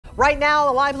Right now,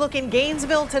 a live look in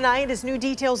Gainesville tonight as new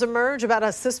details emerge about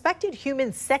a suspected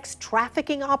human sex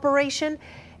trafficking operation.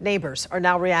 Neighbors are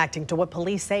now reacting to what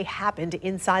police say happened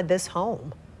inside this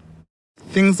home.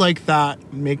 Things like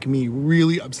that make me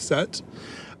really upset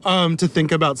to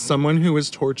think about someone who was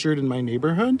tortured in my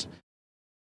neighborhood.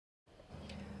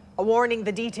 A warning,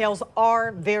 the details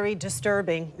are very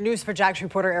disturbing. News4JAX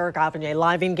reporter Eric Avignon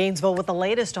live in Gainesville with the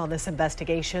latest on this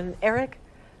investigation. Eric?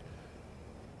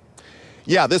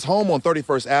 Yeah, this home on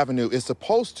 31st Avenue is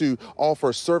supposed to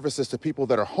offer services to people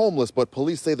that are homeless, but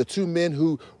police say the two men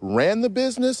who ran the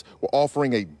business were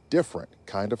offering a different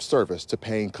kind of service to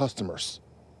paying customers.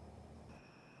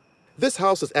 This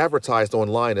house is advertised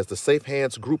online as the Safe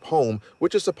Hands Group Home,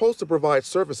 which is supposed to provide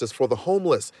services for the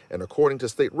homeless. And according to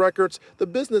state records, the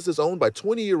business is owned by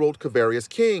 20-year-old Kavarius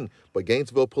King. But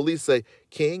Gainesville police say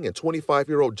King and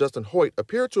 25-year-old Justin Hoyt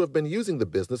appear to have been using the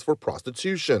business for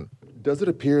prostitution. Does it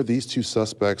appear these two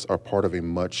suspects are part of a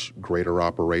much greater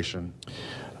operation?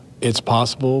 It's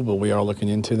possible, but we are looking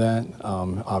into that.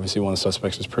 Obviously, one of the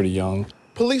suspects is pretty young.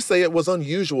 Police say it was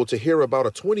unusual to hear about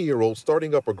a 20-year-old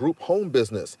starting up a group home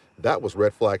business. That was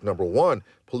red flag number one.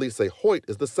 Police say Hoyt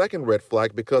is the second red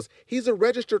flag because he's a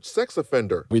registered sex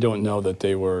offender. We don't know that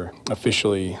they were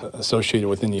officially associated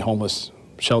with any homeless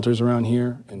shelters around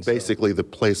here. And basically, the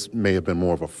place may have been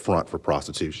more of a front for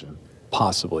prostitution.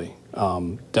 Possibly.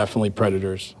 Definitely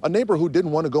predators. A neighbor who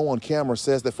didn't want to go on camera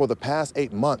says that for the past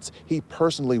 8 months, he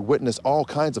personally witnessed all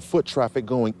kinds of foot traffic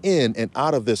going in and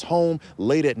out of this home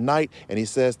late at night, and he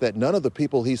says that none of the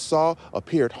people he saw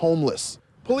appeared homeless.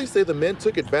 Police say the men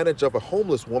took advantage of a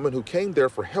homeless woman who came there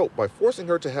for help by forcing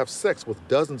her to have sex with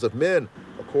dozens of men.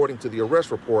 According to the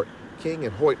arrest report, King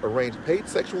and Hoyt arranged paid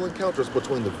sexual encounters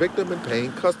between the victim and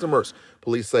paying customers.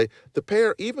 Police say the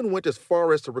pair even went as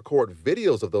far as to record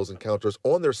videos of those encounters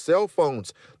on their cell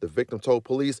phones. The victim told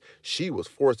police she was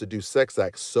forced to do sex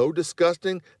acts so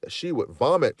disgusting that she would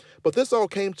vomit. But this all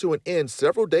came to an end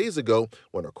several days ago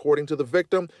when, according to the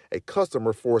victim, a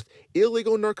customer forced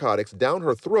illegal narcotics down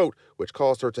her throat, which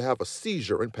caused her to have a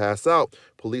seizure and pass out.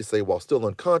 Police say while still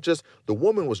unconscious, the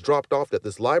woman was dropped off at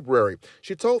this library.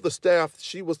 She told the staff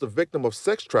she was the victim of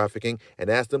sex trafficking and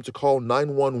asked them to call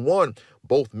 911.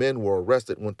 Both men were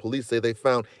arrested when police say they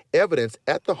found evidence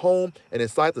at the home and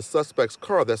inside the suspect's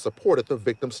car that supported the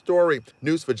victim's story.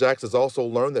 News4JAX has also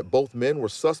learned that both men were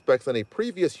suspects in a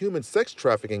previous human sex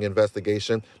trafficking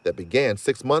investigation that began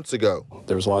 6 months ago.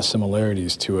 There was a lot of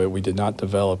similarities to it. We did not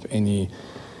develop any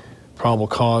probable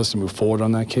cause to move forward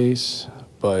on that case.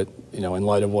 But, in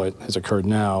light of what has occurred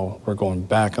now, we're going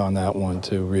back on that one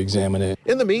to re-examine it.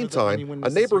 In the meantime,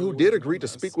 a neighbor who did agree to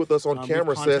speak with us on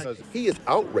camera says he is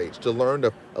outraged to learn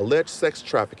of alleged sex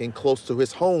trafficking close to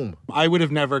his home. I would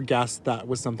have never guessed that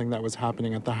was something that was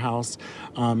happening at the house.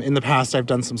 In the past, I've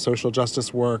done some social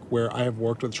justice work where I have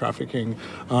worked with trafficking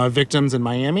victims in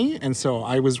Miami, and so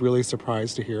I was really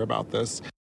surprised to hear about this.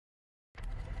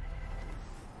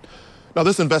 Now,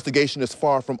 this investigation is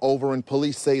far from over, and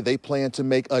police say they plan to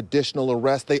make additional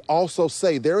arrests. They also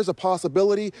say there is a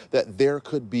possibility that there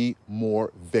could be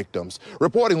more victims.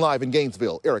 Reporting live in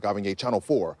Gainesville, Eric Avignon, Channel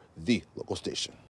 4, the local station.